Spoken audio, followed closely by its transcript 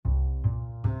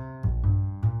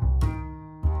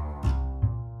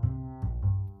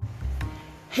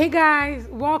Hey guys,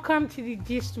 welcome to the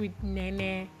Gist with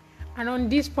Nene. And on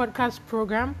this podcast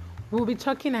program, we'll be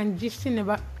talking and gisting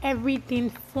about everything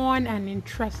fun and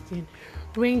interesting,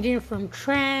 ranging from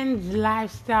trends,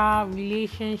 lifestyle,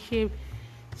 relationship,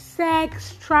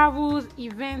 sex, travels,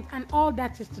 events, and all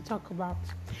that is to talk about.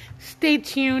 Stay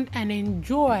tuned and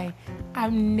enjoy.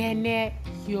 I'm Nene,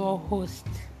 your host.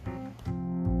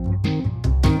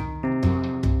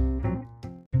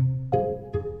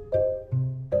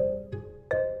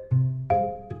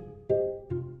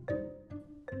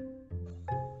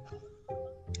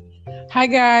 Hi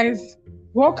guys,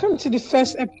 welcome to the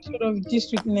first episode of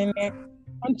Gist with Nene.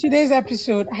 On today's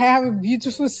episode, I have a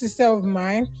beautiful sister of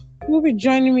mine who will be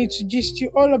joining me to gist you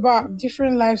all about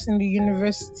different lives in the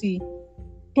university.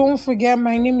 Don't forget,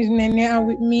 my name is Nene and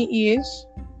with me is...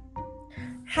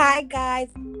 Hi guys,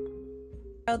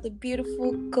 the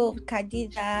beautiful girl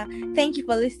Khadija. Thank you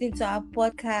for listening to our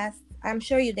podcast. I'm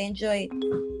sure you'd enjoy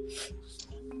it.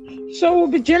 So we'll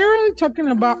be generally talking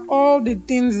about all the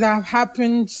things that have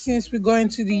happened since we got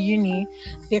into the uni,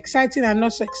 the exciting and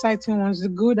not so exciting ones, the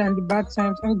good and the bad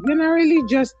times, and generally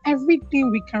just everything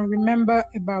we can remember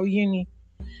about uni.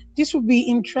 This will be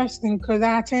interesting because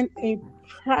I attend a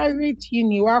private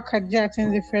uni while Khadija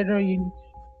attends a federal uni.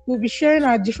 We'll be sharing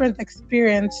our different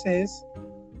experiences.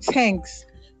 Thanks.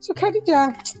 So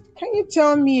Khadija, can you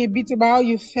tell me a bit about how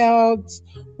you felt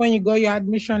when you got your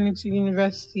admission into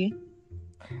university?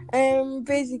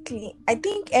 Basically, I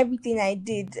think everything I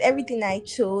did, everything I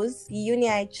chose, the uni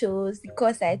I chose, the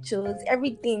course I chose,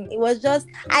 everything, it was just,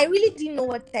 I really didn't know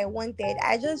what I wanted.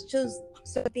 I just chose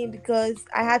something because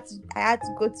I had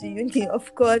to go to uni,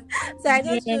 of course. So I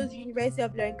just Yeah. chose University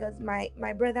of Learning because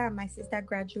my brother and my sister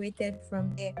graduated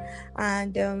from there,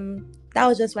 and that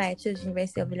was just why I chose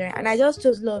University of Learning. And I just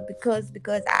chose law because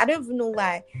I don't even know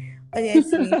why,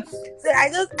 honestly. So I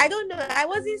don't know. I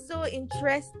wasn't so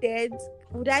interested.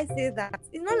 Would I say that?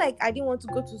 It's not like I didn't want to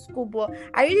go to school, but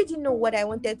I really didn't know what I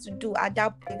wanted to do at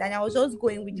that point, and I was just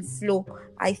going with the flow,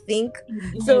 I think.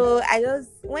 So I just,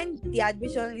 when the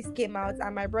admission list came out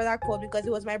and my brother called, because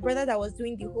it was my brother that was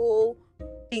doing the whole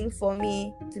thing for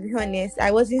me, to be honest,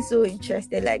 I wasn't so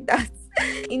interested like that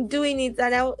in doing it.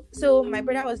 And so my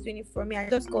brother was doing it for me. I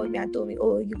just called me and told me,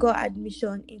 oh, you got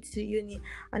admission into uni.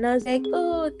 And I was like,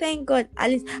 oh, thank God. At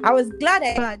least I was glad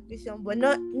I got admission, but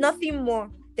nothing more.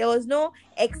 There was no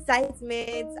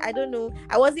excitement. I don't know.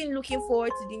 I wasn't looking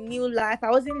forward to the new life.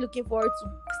 I wasn't looking forward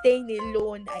to staying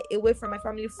alone, away from my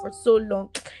family for so long.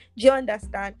 Do you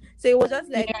understand? So it was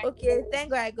just like, okay,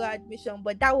 thank God I got admission,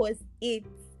 but that was it.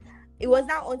 It was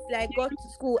not until I got to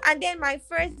school. And then my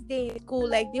first day in school,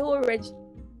 like the whole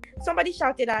somebody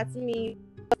shouted at me.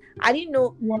 I didn't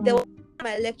know there was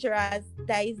my lecturers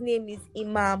that his name is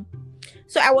Imam.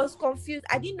 So I was confused.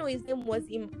 I didn't know his name was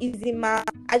Imam.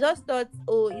 I just thought,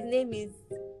 oh, his name is...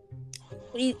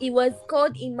 He was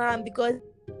called Imam because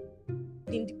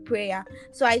in the prayer.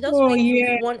 So I just went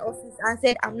to one office and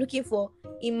said, I'm looking for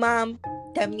Imam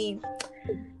Tamim.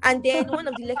 And then one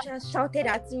of the lecturers shouted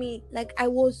at me. Like, I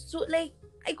was so, like,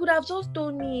 I could have just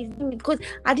told me his name because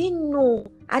I didn't know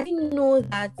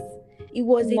that it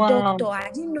was a doctor.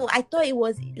 I didn't know. I thought it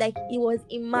was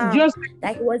Imam. Just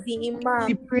like it was the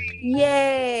Imam.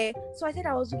 Yeah. So I said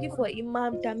I was looking for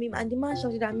Imam Tamim, and the man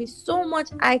shouted at me so much.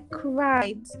 I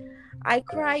cried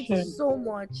so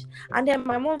much. And then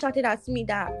my mom shouted at me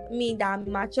that I'm a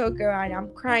mature girl, and I'm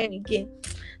crying again.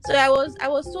 So I was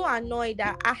so annoyed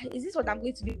that is this what I'm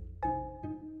going to do?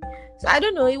 So I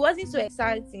don't know, it wasn't so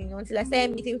exciting until I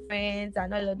started meeting friends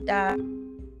and all of that.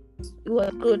 It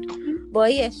was good.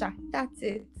 But yeah, that's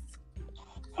it.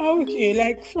 okay,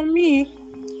 like for me,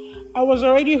 I was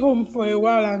already home for a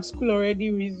while and school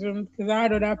already resumed because I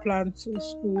had other plans to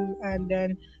school. And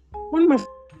then one of my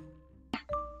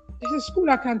this is school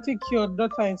I can take your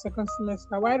daughter in second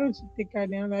semester. Why don't you take her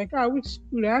there? I'm like, which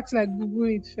school? I had to like Google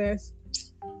it first.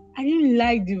 I didn't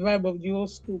like the vibe of the whole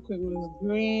school because it was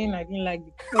green. I didn't like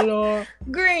the color.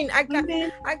 Green, I can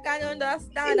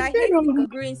understand. I hate the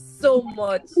green so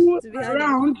much. To be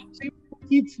around to make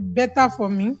it better for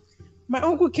me, my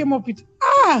uncle came up with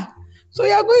so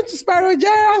you're going to Sparrow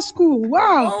Jara school.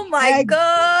 Wow. Oh my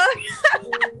God.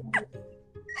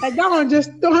 Like that one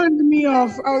just turned me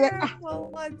off. I was like,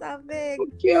 what a big.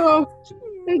 Okay,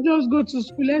 let's just go to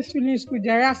school. Let's finish school.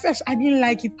 At first, I didn't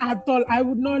like it at all. I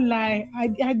would not lie.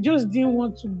 I just didn't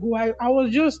want to go. I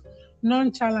was just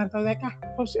nonchalant. I was like,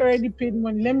 I've already paid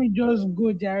money. Let me just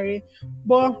go, Jerry.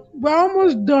 But we're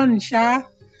almost done, Sha.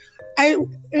 A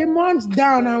month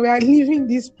down and we are leaving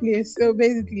this place. So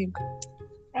basically,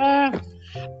 I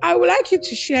would like you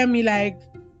to share me like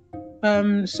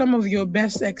some of your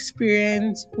best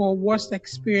experience or worst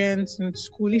experience in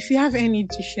school, if you have any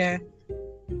to share.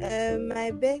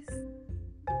 My best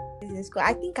is in school.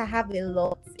 I think I have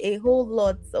a whole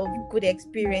lot of good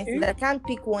experiences. Okay. I can't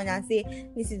pick one and say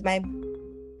this is my.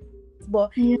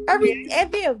 But Yeah.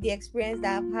 every of the experience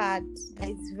that I've had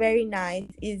is very nice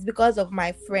is because of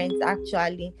my friends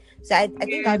actually. So I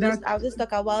think I'll just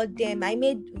talk about them. I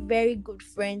made very good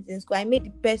friends in school. I made the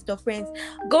best of friends.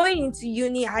 Going into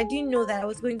uni, I didn't know that I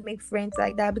was going to make friends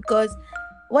like that, because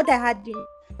what I had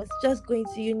was just going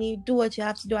to uni, do what you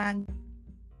have to do, and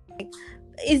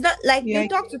it's not like you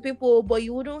talk to people, but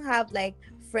you wouldn't have like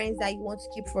friends that you want to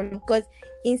keep for them. Because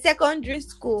in secondary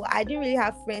school, I didn't really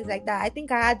have friends like that. I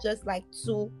think I had just like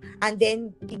 2, and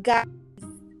then the guys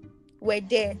were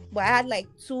there, but I had like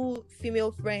 2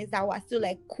 female friends that were still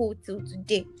like cool till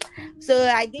today. So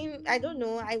I don't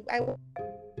know, I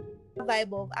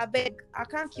vibe of I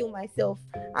can't kill myself.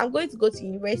 I'm going to go to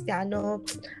university and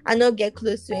not get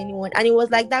close to anyone. And it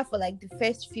was like that for like the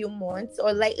first few months,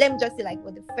 or like let me just say like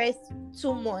for the first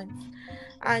 2 months.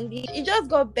 And it just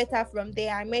got better from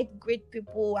there. I met great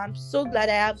people. I'm so glad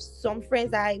I have some friends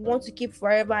that I want to keep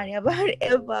forever and ever and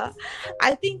ever.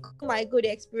 I think my good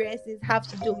experiences have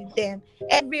to do with them.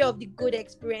 Every of the good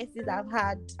experiences I've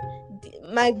had,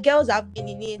 my girls have been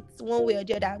in it one way or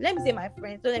the other. Let me say my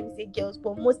friends, don't let me say girls,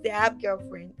 but mostly I have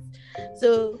girlfriends.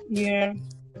 So yeah,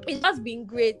 it's just been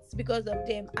great because of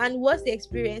them. And what's the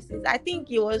experiences? I think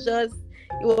it was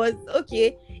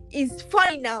okay. It's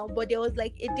funny now, but there was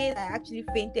like a day that I actually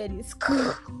fainted in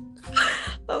school.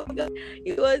 Oh my god,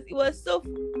 it was so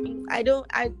funny.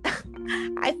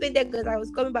 I fainted because I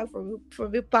was coming back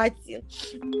from a party,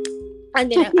 and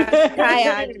then I was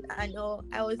tired, and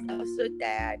I was so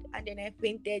tired, and then I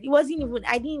fainted. I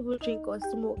didn't even drink or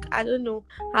smoke. I don't know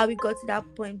how we got to that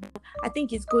point, but I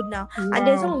think it's good now. wow. And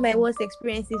then some of my worst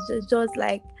experiences just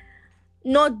like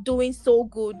not doing so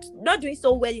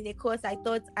well in a course I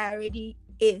thought I already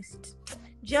aced.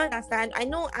 Do you understand? I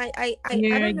know I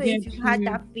don't know if you've had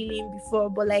that feeling before,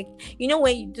 but like, you know,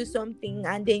 when you do something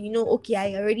and then you know, okay,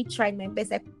 I already tried my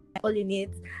best, I put all in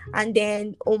it, and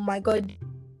then oh my god,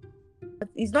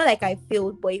 it's not like I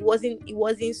failed, but it wasn't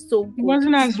so good. It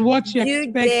wasn't as what you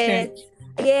expected.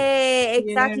 Yeah,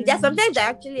 exactly. There's sometimes I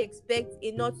actually expect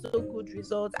a not so good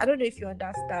result. I don't know if you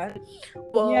understand,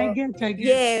 but I get.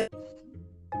 Yeah,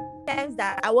 times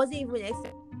that I wasn't even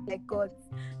expecting like God.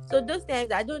 So those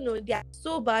times, I don't know, they are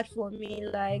so bad for me.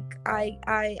 Like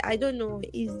I don't know.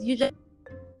 It's usually,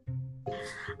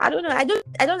 I don't know. I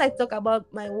don't like to talk about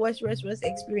my worst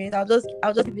experience. I'll just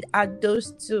leave it at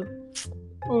those 2.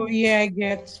 Oh yeah, I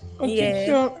get. Okay,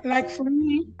 so like for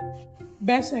me,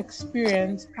 best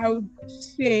experience, I would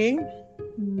say,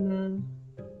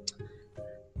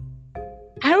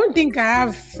 I don't think I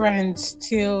have friends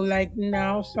till like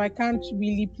now, so I can't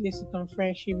really place it on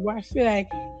friendship. But I feel like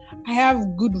I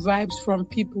have good vibes from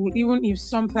people, even if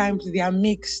sometimes they are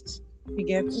mixed. You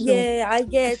get? So I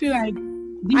get. I feel like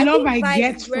the love I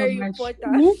get from my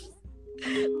school,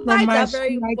 vibes are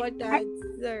very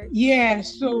important, sir. Yeah,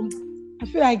 so I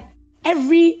feel like at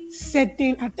every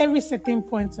certain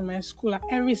point in my school, at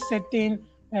every certain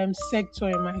sector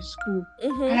in my school,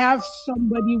 I have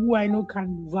somebody who I know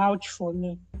can vouch for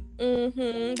me.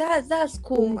 That's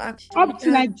cool, actually. Up to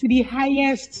like to the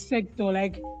highest sector,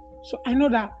 like, so I know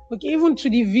that, okay, even to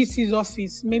the VC's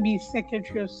office, maybe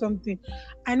secretary or something,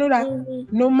 I know that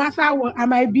no matter what, I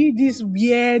might be this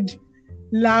weird,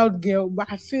 loud girl, but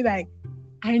I feel like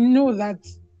I know that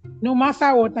no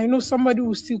matter what, I know somebody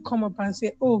will still come up and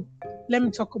say, oh, let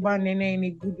me talk about Nene in a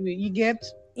good way. You get?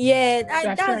 Yeah,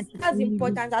 that's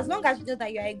important. As long as you know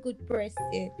that you're a good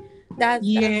person. That's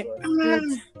good.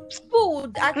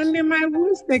 Food, actually, and then my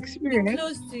worst experience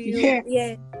close to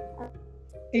you.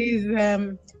 Is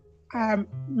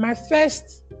my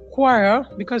first quarrel,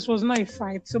 because it was not a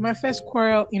fight. So my first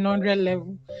quarrel in 100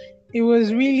 level, it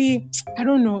was really, I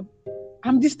don't know,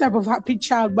 I'm this type of happy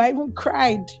child, but I even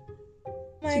cried.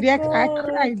 I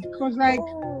cried because like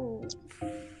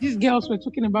these girls were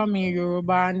talking about me in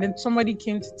Yoruba, and then somebody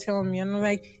came to tell me, and I'm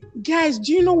like, guys,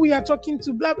 do you know we are talking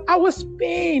to blah, blah? I was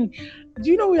pain. Do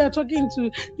you know we are talking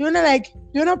to? You're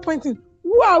not pointing.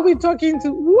 Who are we talking to?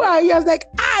 Who are you? I was like,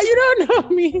 you don't know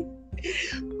me.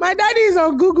 My daddy is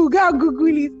on Google. Go on Google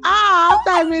it. After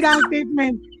I made that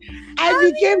statement,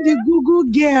 I became the Google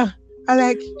girl. I'm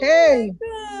like, hey,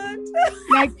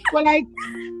 like for like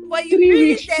but you 3 really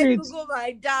weeks said straight. Google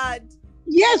my dad.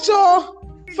 Yes, so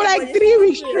for like 3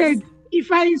 weeks straight,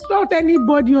 if I insult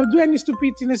anybody or do any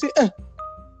stupid thing, I say,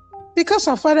 because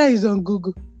our father is on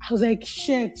Google. I was like,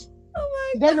 shit.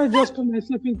 Oh my God. Then I just put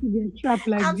myself into the trap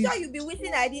like I'm this. sure you'll be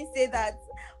wishing I didn't say that.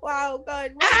 Wow,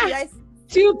 God, what did Ah, I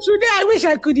till today, I wish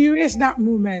I could erase that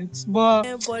moment, but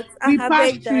say? But we I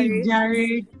passed beg, through it, Jerry.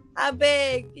 Jerry. I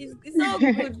beg. It's all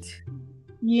good.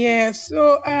 Yeah,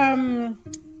 so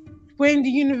when in the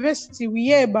university we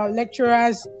hear about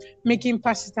lecturers making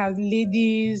passes as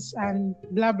ladies and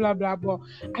blah blah blah. But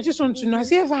I just want to know, has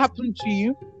Mm-hmm. it ever happened to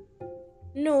you?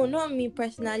 No, not me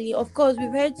personally. Of course,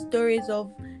 we've heard stories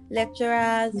of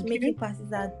lecturers Okay. making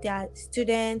passes at their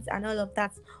students and all of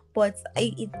that, but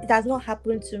it has not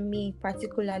happened to me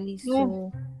particularly.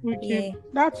 No. So, Okay, yeah,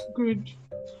 that's good.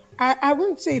 I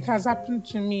wouldn't say it has happened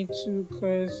to me too,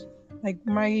 because like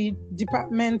my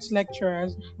department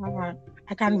lecturers,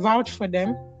 I can vouch for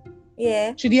them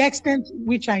yeah, to the extent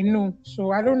which I know.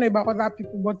 So I don't know about other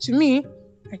people, but to me,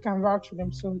 I can vouch for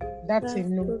them. So that's a that's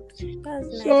no. good. That's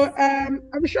nice. So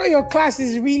I'm sure your class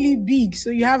is really big. So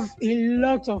you have a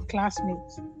lot of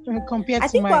classmates compared I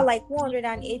to think we're mine. like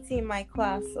 180 in my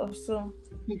class or so.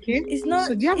 Okay. It's So not.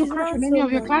 do you have a It's crush not on any so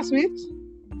of your much. classmates?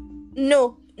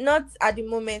 No, not at the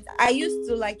moment. I used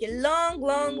to like a long,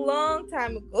 long, long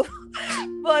time ago,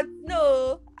 but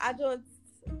no, I don't.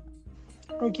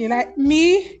 Okay, like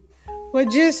me, we're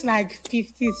just like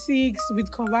 56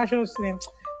 with conversion students.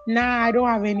 Nah, I don't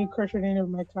have any crush on any of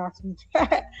my classmates.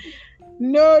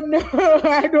 No, no,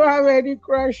 I don't have any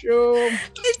crush. Oh. Me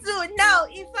too. Now,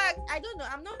 in fact, I don't know.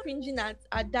 I'm not cringing at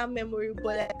that memory,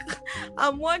 but like,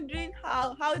 I'm wondering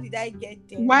how did I get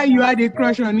there Why you now? had a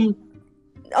crush on him?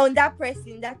 On that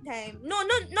person that time. No,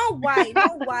 no, not why,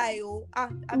 not why. Oh, I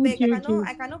beg. Okay, okay,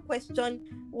 I cannot question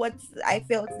what I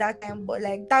felt that time, but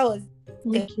like that was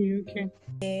the okay,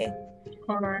 okay.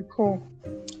 All right, cool.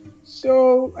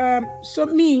 So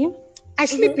me, I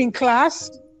sleep mm-hmm. in class.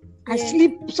 I Yeah,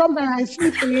 sleep sometimes. I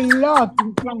sleep a lot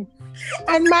in class.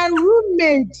 And my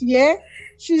roommate, yeah,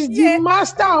 she's the yeah.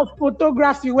 master of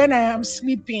photography when I am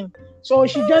sleeping. So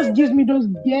she just gives me those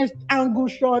best angle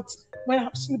shots when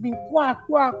I'm sleeping. Quack,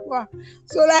 quack, quack.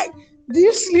 So like, do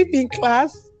you sleep in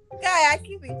class? Guy, I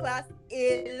sleep in class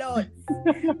a lot.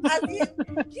 As in,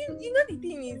 you know the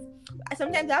thing is,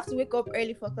 sometimes I have to wake up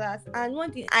early for class, and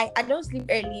one thing I don't sleep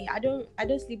early. I don't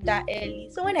sleep that early.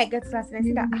 So when I get to class and I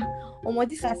see that oh my,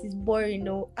 this class is boring,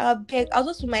 no, I beg, I'll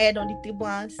just put my head on the table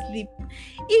and sleep.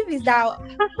 If it's that,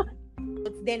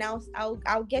 then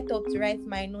I'll get up to write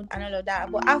my note and all of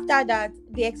that. But after that,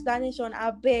 the explanation,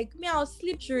 I beg me, I'll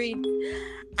sleep through it.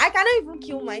 I cannot even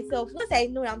kill myself. Once I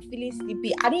know I'm feeling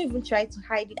sleepy, I don't even try to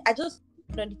hide it. I just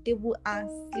put on the table and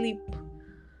sleep.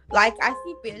 Like I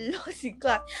sleep a lot in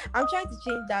class. I'm trying to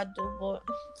change that though, but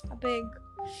I beg.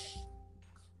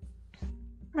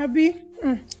 Abby?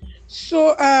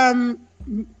 So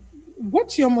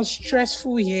what's your most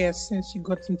stressful year since you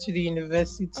got into the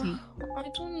university? I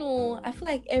don't know. I feel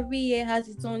like every year has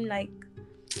its own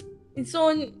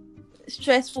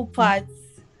stressful parts.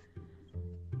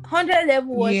 100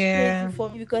 level was painful Yeah. for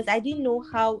me because I didn't know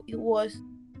how it was.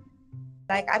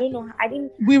 Like I don't know. With I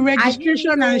didn't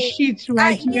registration and know. shit,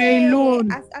 like you're Yeah.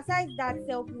 alone. Aside that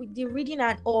self with the reading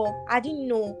and all, I didn't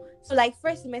know. So like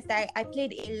first semester, I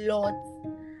played a lot,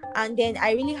 and then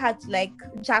I really had to like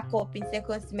jack up in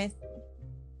second semester.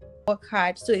 Work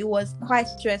hard, so it was quite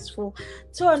stressful.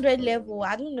 200 level,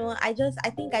 I don't know, I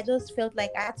think I just felt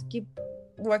like I had to keep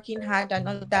working hard and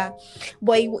all of that,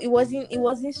 but at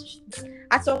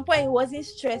some point it wasn't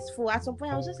stressful. At some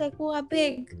point I was just like, oh, I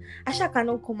beg, I sure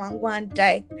cannot come and go and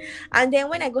die. And then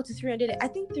when I got to 300, I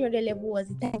think 300 level was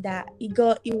the time that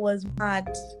it was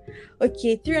mad.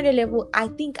 Okay, 300 level, I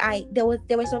think there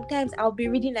were sometimes I'll be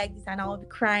reading like this and I'll be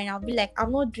crying. I'll be like,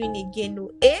 I'm not doing again,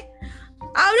 no.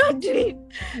 I'm not doing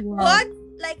Wow. what?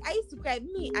 Like I used to cry.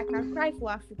 Me, I can cry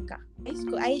for Africa.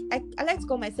 I like to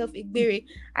call myself a berry.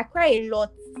 I cry a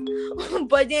lot.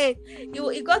 But then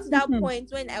it got to that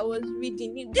point when I was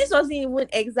reading. This wasn't even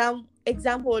exam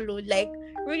hall, like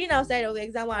reading outside of the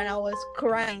exam and I was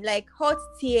crying, like hot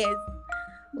tears.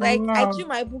 Like I Wow. threw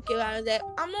my book away and I was like,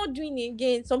 I'm not doing it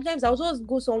again. Sometimes I'll just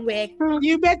go somewhere.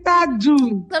 You better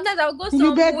do. Sometimes I'll go You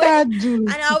somewhere better do.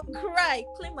 and I'll cry,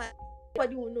 clean my.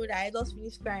 Everybody will know that I just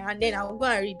finished crying and then I'll go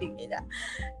and read again.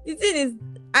 The thing is,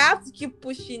 I have to keep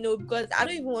pushing, because I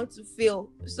don't even want to fail.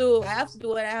 So I have to do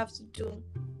what I have to do.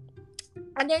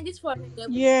 And then this for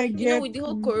Yeah, with the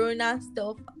whole corona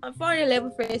stuff, 400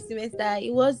 level first semester,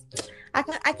 it was, I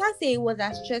can't say it was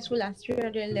as stressful as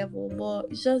 300 level, but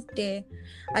it's just there.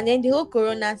 And then the whole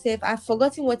corona stuff, I've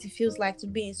forgotten what it feels like to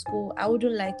be in school. I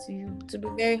wouldn't lie to you, to be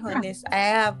very honest. I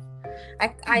have. I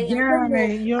don't know.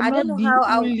 You're I not don't know the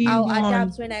how only I'll one.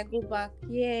 adapt when I go back.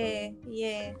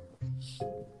 Yeah.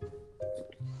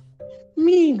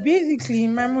 Me, basically,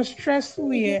 my most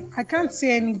stressful year, I can't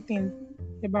say anything.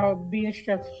 about being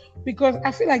stressed because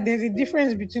I feel like there's a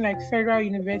difference between like federal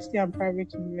university and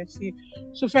private university.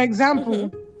 So, for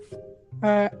example,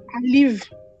 I live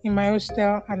in my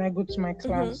hostel and I go to my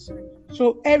class.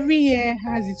 So every year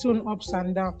has its own ups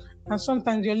and downs. And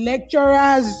sometimes your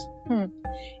lecturers,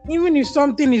 even if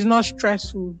something is not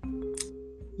stressful,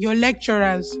 your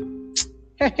lecturers,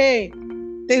 hey,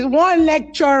 there's one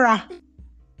lecturer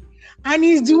and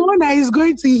he's the one that is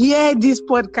going to hear this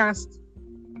podcast.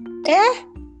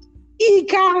 He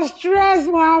can stress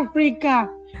Africa.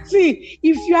 See,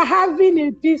 if you're having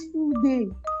a peaceful day,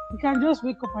 you can just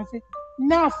wake up and say,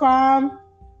 nah, fam,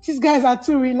 these guys are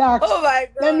too relaxed. Oh my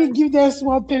God. Let me give them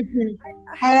small pepper.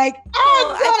 I like,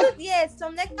 I thought, yes,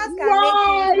 some lectures can make things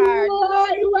hard.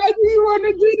 Why do you want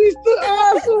to do this to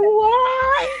us?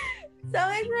 Why? Some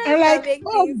lectures I'm like, can make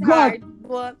oh things God. hard.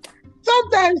 But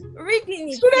sometimes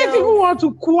reading students itself, even want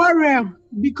to quarrel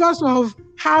because of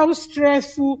how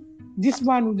stressful this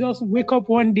man will just wake up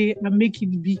one day and make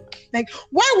it be. Like,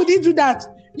 why would he do that?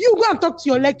 You go and talk to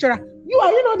your lecturer.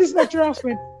 Are you not this lecturer's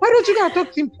friend? Why don't you go and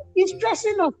talk to him? He's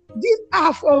stressing us. This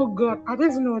half, oh God, I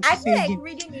don't even know what to say I feel again. like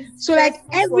reading is So like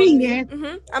every year,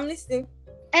 I'm listening.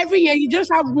 Every year you just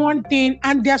have one thing,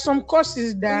 and there are some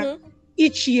courses that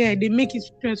each year they make it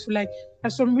stressful. Like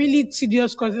there's some really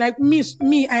tedious courses. Like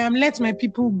me, I am let my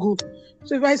people go.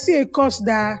 So if I see a course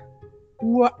that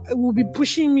will be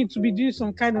pushing me to be doing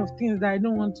some kind of things that I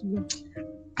don't want to do,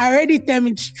 I already tell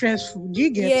me it's stressful. Do you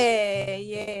get?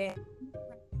 Yeah.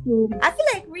 So, I feel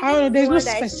like reading there's no is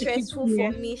that is specific stressful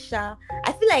for me, Sha.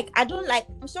 I feel like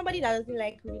I'm somebody that doesn't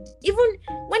like read. Even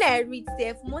when I read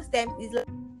stuff, most times it's like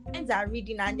friends are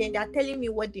reading and then they're telling me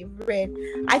what they've read.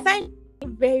 I find it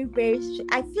very, very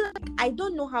I feel like I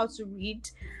don't know how to read.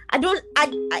 No,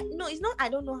 it's not I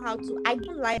don't know how to. I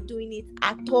don't like doing it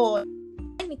at all.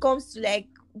 When it comes to like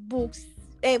books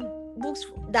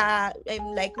that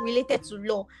like related to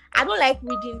law, I don't like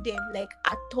reading them like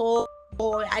at all.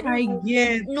 I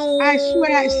get. No, I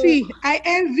swear. See, I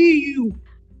envy you.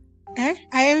 I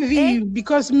envy you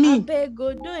because me. I beg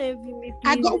God, don't envy me,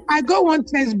 please. I got one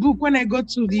textbook when I got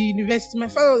to the university. My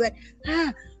father was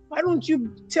like, why don't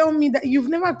you tell me that you've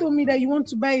never told me that you want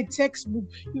to buy a textbook?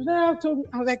 You've never told me.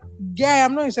 I was like, yeah,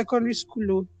 I'm not in secondary school.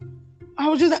 Though. I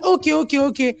was just like,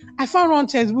 okay. I found one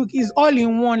textbook. It's all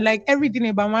in one, like everything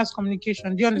about mass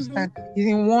communication. Do you understand? It's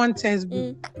in one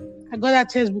textbook. I got that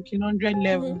textbook in 100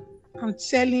 level. I'm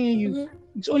telling you,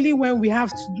 it's only when we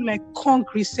have to do like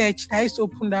conk research that I used to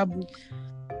open that book.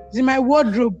 It's in my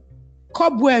wardrobe.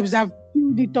 Cobwebs have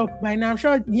filled it up by now. I'm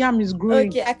sure yam is growing.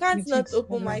 Okay, I can't not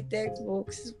open my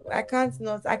textbooks. I can't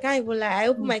even lie. I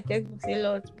open my textbooks a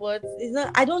lot, but it's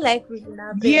not. I don't like reading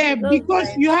that. Yeah, because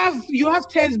like, you have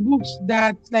textbooks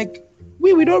that like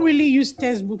we don't really use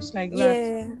textbooks like that.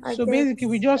 Yeah. So basically,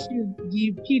 we just use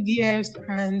the PDFs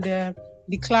and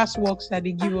the classworks that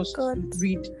they give us to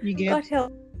read. You get? God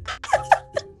help.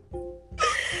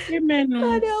 Amen.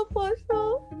 God help us.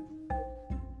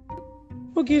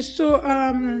 Okay, so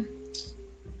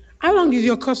how long is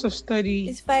your course of study?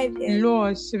 It's 5 years. Law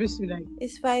is supposed to be like.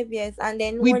 It's 5 years, and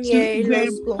then 1 year in law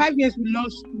school. 5 years in law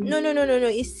school. No.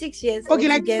 It's 6 years. Okay,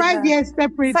 like together. 5 years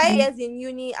separate. 5 years in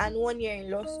uni and 1 year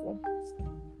in law school.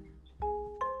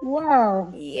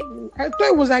 Wow. Yep. I thought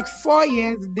it was like 4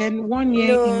 years, then 1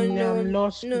 year in law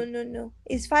school. No.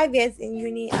 It's 5 years in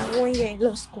uni and 1 year in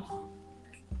law school.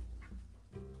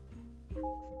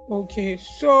 Okay,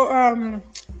 so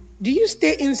do you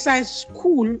stay inside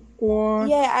school or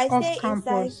I off stay campus?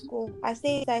 inside school. I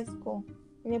stay inside school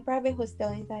in a private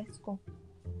hostel inside school.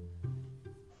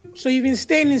 So you've been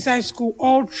staying inside school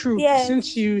all through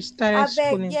since you started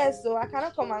schooling? Yes, so I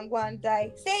cannot come and go and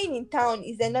die. Staying in town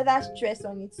is another stress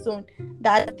on its own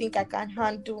that I don't think I can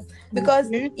handle. Because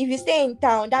if you stay in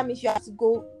town, that means you have to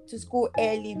go to school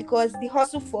early because the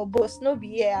hustle for bus, no be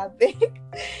here, I beg.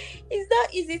 It's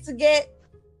not easy to get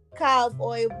cab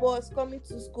or a bus coming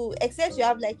to school except you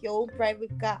have like your own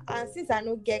private car, and since I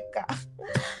don't get car,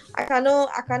 I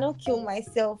cannot kill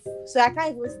myself, so I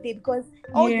can't even stay because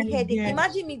all the headache.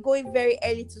 Imagine me going very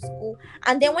early to school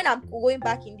and then when I'm going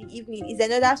back in the evening is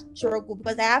another struggle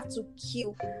because I have to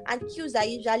queue, and queues are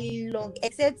usually long,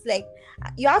 except like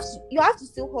you have to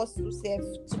still hustle self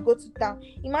to go to town.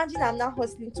 Imagine I'm now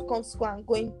hustling to come to school and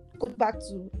go back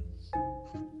to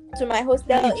my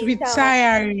hostel. It will be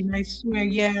tiring, I swear.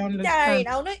 Yeah, I understand. Tiring.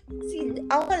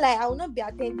 I will not be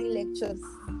attending lectures,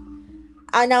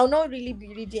 and I will not really be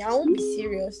reading. I won't be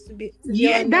serious to be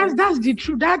that's the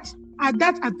truth. That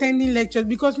attending lectures,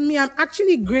 because me, I'm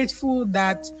actually grateful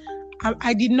that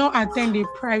I did not attend a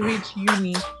private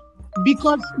uni,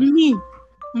 because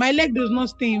my leg does not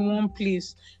stay in one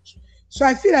place. So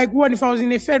I feel like what if I was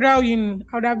in a federal uni,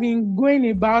 I would have been going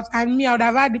about, and me, I would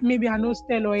have had maybe an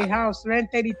hostel or a house,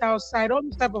 rented it outside, all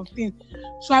those type of things.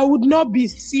 So I would not be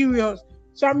serious.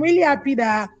 So I'm really happy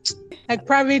that like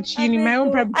private I uni, my beg own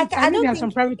you. private. I I know there don't are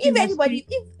some think private if universities. anybody,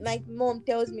 if my mom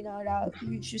tells me now that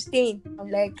you should stay in town,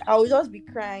 like I will just be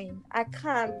crying. I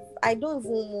can't. I don't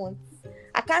even want.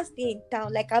 I can't stay in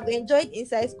town. Like I've enjoyed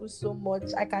inside school so much.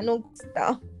 I cannot go to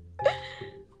town.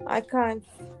 I can't.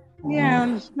 Yeah, I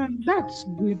understand. That's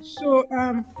good. So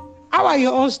how are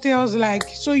your hostels like?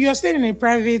 So you're staying in a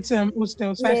private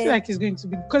hostel, so I feel Yeah. like it's going to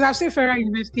be because I've seen Federal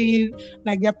University,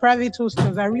 like their private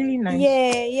hostels are really nice.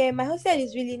 Yeah. My hostel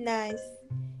is really nice.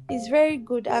 It's very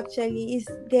good actually. It's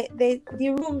the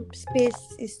room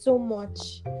space is so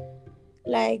much.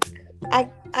 Like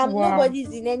I'm Wow. nobody's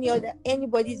in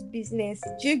anybody's business.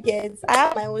 Do you get? I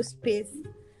have my own space.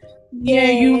 Yeah,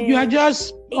 you are Yeah.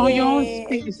 just on your own Yeah,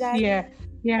 space. exactly. Yeah.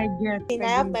 Yeah, I get. And I I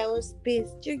have get. my own space.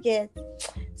 Do you get?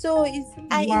 So it's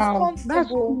Wow. That's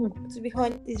comfortable, cool. to be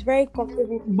honest. It's very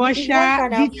comfortable. But If one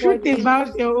can the truth afford it.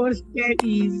 about your hostel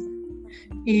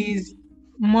is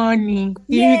money.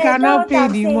 If you Yeah, that's cannot what pay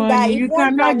I'm the saying. That money, if you one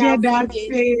cannot can get afford that it,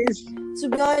 space. to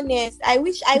be honest, I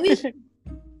wish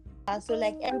so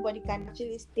like everybody can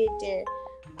actually stay there.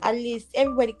 At least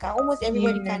almost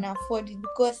everybody Yeah. can afford it,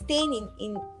 because staying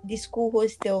in the school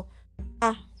hostel,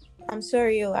 ah, I'm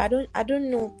sorry, I don't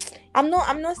know. I'm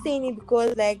not saying it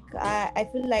because like I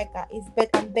feel like it's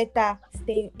better.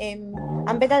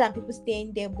 I'm better than people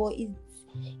staying there, but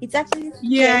it's actually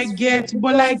Yeah, I stressful get.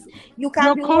 But like because you can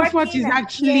your be comfort working is at,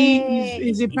 actually yeah,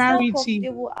 is a it's not priority.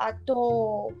 comfortable at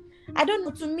all. I don't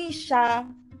know, to me,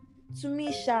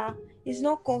 it's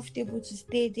not comfortable to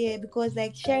stay there because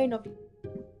like sharing of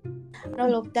and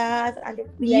all of that, and there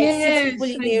will be like six people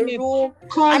Yes, in I a get. room, and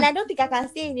Cause I don't think I can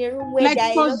stay in a room where like there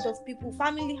are a lot cause of people.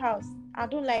 Family house, I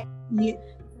don't like. yeah,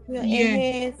 yeah.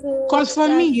 Yeah, Cause so for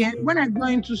me, that's yeah, it. when I go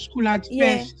into school at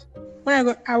Yeah. first, when I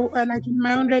go, like in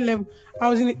my 100 level, I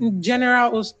was in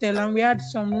general hostel, and we had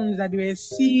some rooms that there were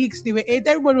six, there were eight.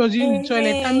 Everybody was using the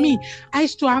toilet, and uh me, I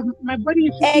used to have my body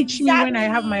used to itch me when I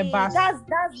have my Exactly. bath.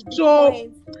 That's the So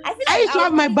point. I feel I like used to I'll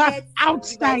have my really bath get sick if I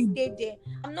outside. stay there.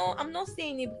 I'm not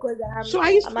saying it because So I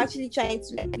used I'm to, actually trying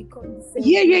to like be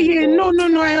condescending, yeah. but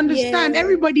No, I understand. yeah.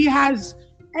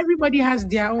 Everybody has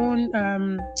their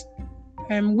own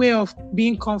way of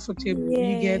being comfortable.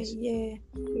 You get. Yeah.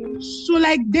 So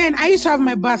like then I used to have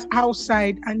my bath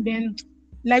outside, and then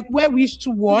like where we used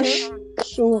to wash. Mm-hmm.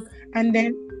 So and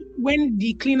then when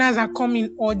the cleaners are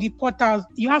coming or the porters,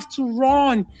 you have to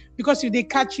run because if they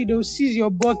catch you, they'll seize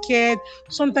your bucket.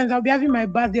 Sometimes I'll be having my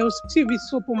bath, they'll see with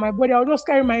soap on my body. I'll just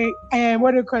carry my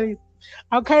what do you call it?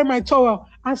 I'll carry my towel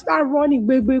and start running.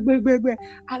 Big.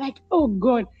 I'm like, oh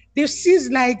God, they've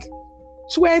seized like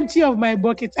 20 of my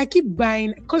buckets. I keep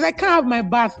buying because I can't have my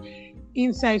bath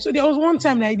inside. So there was one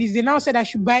time like this, they now said I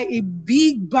should buy a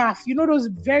big bath, those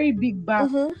very big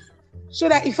baths, Mm-hmm. so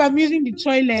that if I'm using the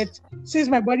toilet, since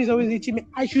my body is always itching me,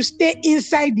 I should stay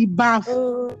inside the bath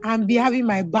Oh, and be having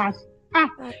my bath. It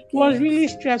was okay. really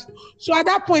stressful. So at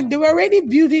that point, they were already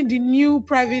building the new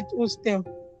private hostel.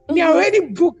 Me, I already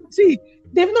Mm-hmm. booked. See,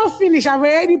 they've not finished. I've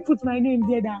already put my name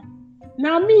there. That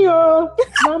now me,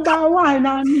 number one,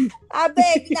 now me. I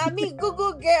beg, now me,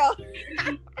 Google girl.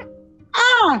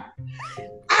 Ah,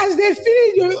 as they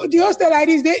finish the hostel like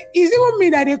this, it's even me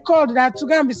that they called that to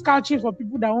go and be scouting for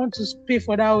people that want to pay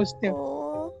for that hostel.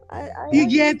 Oh, I You actually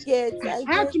get, get, I I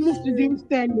had get to move to the you.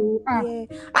 hostel. Oh, Yeah,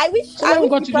 I wish so I when we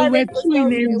wish got the to the were private two in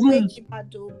hostels a were way room. cheaper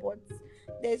though,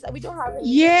 but we don't have any.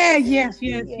 Yeah, yes.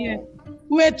 Yeah.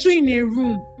 We were two in a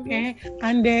room, Mm-hmm.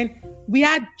 and then we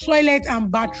had toilet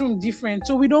and bathroom different.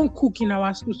 So we don't cook in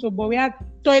our school, but we had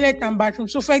toilet and bathroom.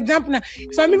 So for example, now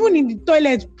if I'm even in the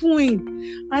toilet pooing,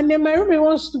 and then my roommate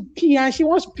wants to pee and she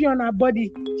wants to pee on her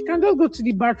body, she can just go to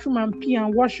the bathroom and pee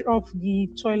and wash off the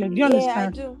toilet. Do you Yeah, I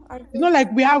understand? do. It's not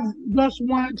like we have just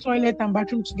one toilet and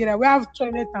bathroom together. We have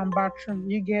toilet and bathroom.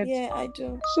 You get. Yeah, I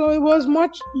do. So it was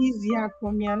much easier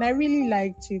for me, and I really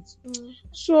liked it. Mm.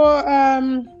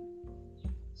 So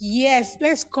yes,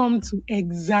 let's come to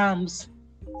exams.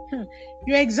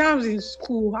 Your exams in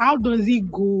school, how does it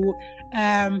go?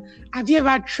 Have you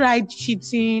ever tried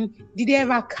cheating? Did they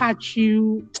ever catch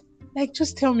you? Like,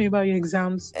 just tell me about your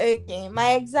exams. Okay,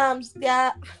 my exams, they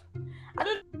are. I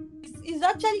don't. It's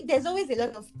actually, there's always a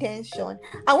lot of tension.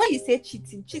 And when you say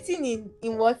cheating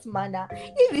in what manner?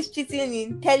 If it's cheating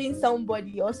in telling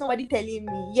somebody or somebody telling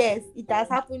me, yes, it has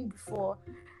happened before.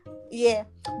 Yeah,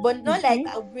 but not like Okay.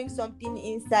 I'll bring something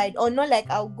inside, or not like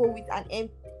I'll go with an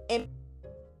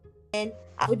and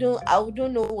I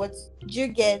wouldn't know what. Do you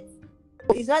get?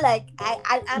 It's not like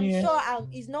I'm Yeah. sure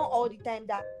it's not all the time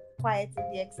that quiet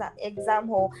in the exam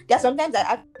hall. There are sometimes I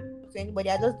ask to anybody,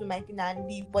 I just do my thing and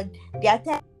leave. But there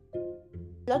are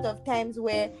a lot of times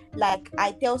where like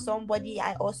I tell somebody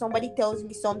or somebody tells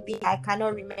me something I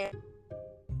cannot remember.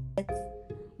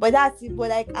 But that's it. But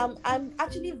like I'm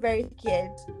actually very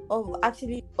scared of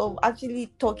actually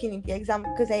talking in the exam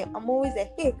because I'm always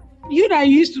like, hey. You that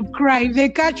used to cry, if they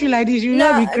catch you like this, you'll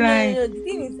not be crying. No. The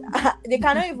thing is, they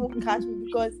cannot even catch me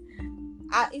because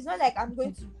it's not like I'm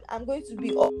going to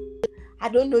be. Oh, I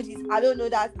don't know this. I don't know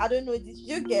that. I don't know this.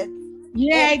 You get?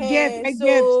 Yeah, I get.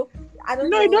 I don't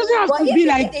know. It doesn't have to be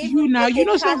like you now. You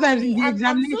know, sometimes in the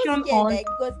examination I'm so scared, like,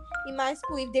 because in my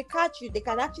school, if they catch you, they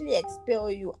can actually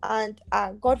expel you. And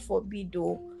God forbid,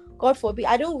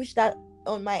 I don't wish that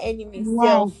on my enemies.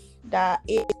 Wow. That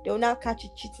they will now catch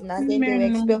you cheating and then they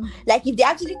will expel. Like if they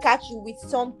actually catch you with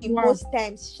something, most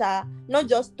times, not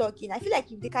just talking. I feel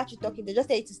like if they catch you talking, they just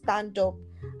tell you to stand up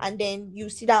and then you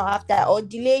sit down after or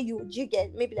delay you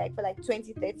get maybe like for like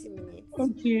 20-30 minutes.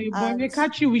 Okay, but they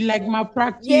catch you with like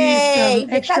malpractice,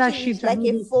 extra shit, like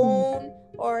a phone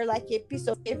or like a piece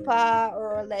of paper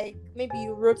or like maybe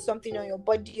you wrote something on your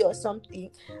body or something.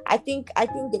 I think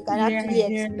they can actually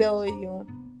expel you.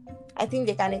 I think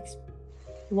they can expel.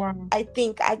 Wow. I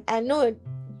think I know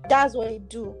that's what I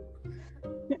do.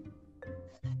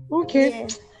 Okay. Yeah.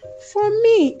 For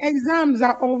me, exams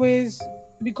are always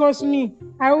because I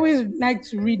always like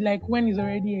to read like when it's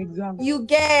already exam. You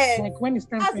get like when it's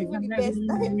time for exam.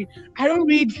 I don't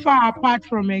read far apart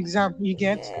from exam. You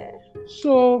get? Yeah.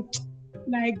 So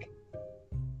like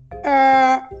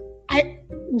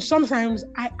sometimes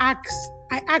I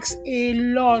ask a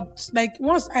lot. Like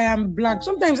once I am blank,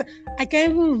 sometimes I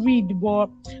can't even read, but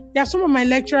there are some of my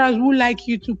lecturers who like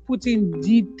you to put in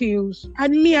details.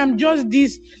 And me, I'm just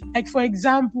this. Like for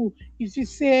example, if you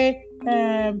say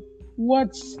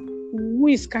who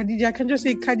is Khadija, I can just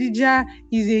say Khadija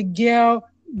is a girl,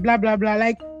 blah blah blah,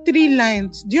 like 3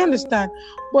 lines. Do you understand?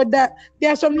 But that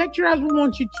there are some lecturers who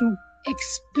want you to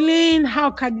explain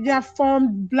how Khadija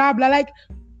formed, blah blah, like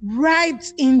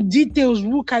write in details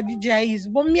who Khadija is.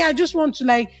 But me, I just want to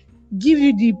like give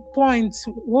you the points.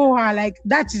 Like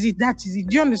that is it. Do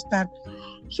you understand?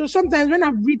 So sometimes when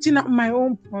I've written up my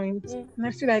own points and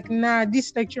I feel like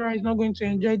this lecturer is not going to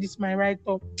enjoy this my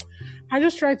write-up, I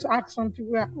just try to ask some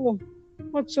people like, oh,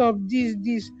 what's up,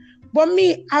 this. But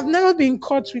me, I've never been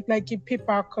caught with like a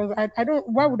paper because I don't.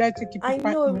 Why would I take a paper?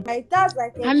 I know, right? That's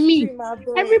like and me,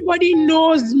 everybody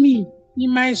knows me in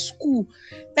my school.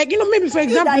 Like, maybe for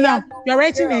example now, you're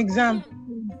writing an exam.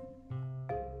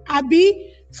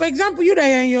 Abi, for example, you that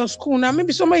are in your school now,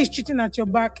 maybe somebody is cheating at your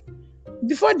back.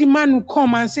 Before the man will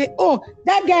come and say, oh,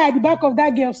 that guy at the back of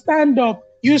that girl, stand up.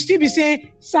 You'll still be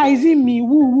saying, sizing me,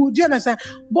 woo. Do you understand?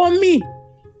 But me,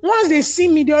 once they see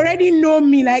me, they already know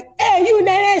me. Like, hey, you,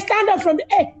 stand up from the,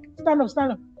 hey,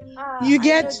 stand up. You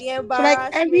get? So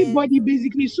like everybody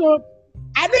basically. So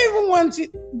I don't even want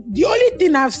it. The only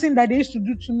thing I've seen that they used to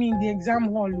do to me in the exam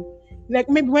hall, like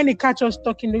maybe when they catch us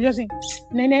talking, they just say,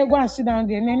 Nene, go and sit down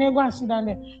there. Nene, go and sit down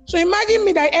there. So imagine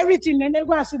me that everything, Nene,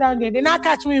 go and sit down there. They now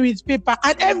catch me with paper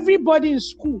and everybody in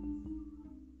school.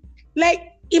 Like,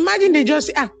 imagine they just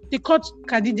say, they caught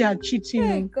Khadija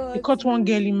cheating. They caught one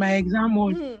girl in my exam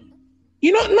hall.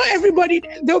 Not everybody,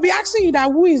 they'll be asking you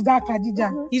that, who is that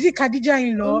Khadija? Is it Khadija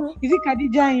in law? Is it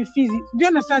Khadija in physics? Do you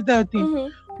understand that thing?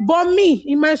 But me,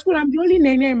 in my school, I'm the only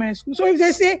Nene in my school. So if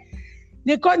they say,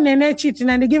 they caught Nene cheating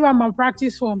and they give her my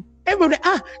practice form, everybody,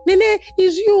 Nene,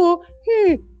 is you?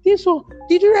 Hey, this one,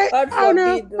 did you write? Oh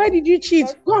no, why did you cheat?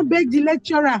 Go and beg the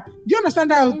lecturer. Do you understand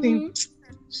that whole thing?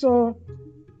 So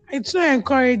it's so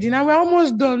encouraging. And we're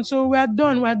almost done. So we're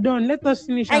done. Let us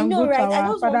finish and go to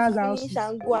our father's house.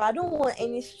 I don't want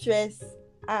any stress.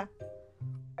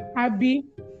 Abby.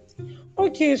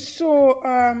 Okay, so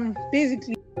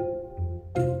basically.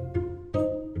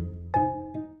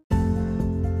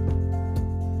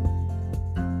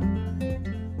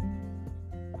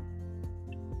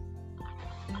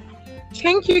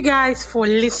 Thank you guys for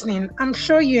listening. I'm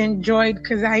sure you enjoyed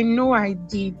because I know I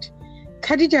did.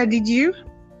 Khadija, did you?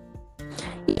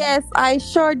 Yes, I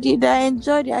sure did. I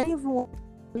enjoyed it. I didn't even want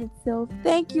myself.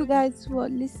 Thank you guys for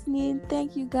listening.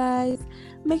 Thank you guys.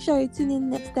 Make sure you tune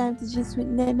in next time to Gist with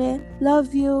Nene.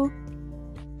 Love you.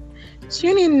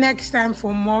 Tune in next time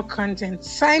for more content.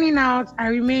 Signing out, I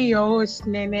remain your host,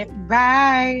 Nene.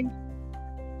 Bye.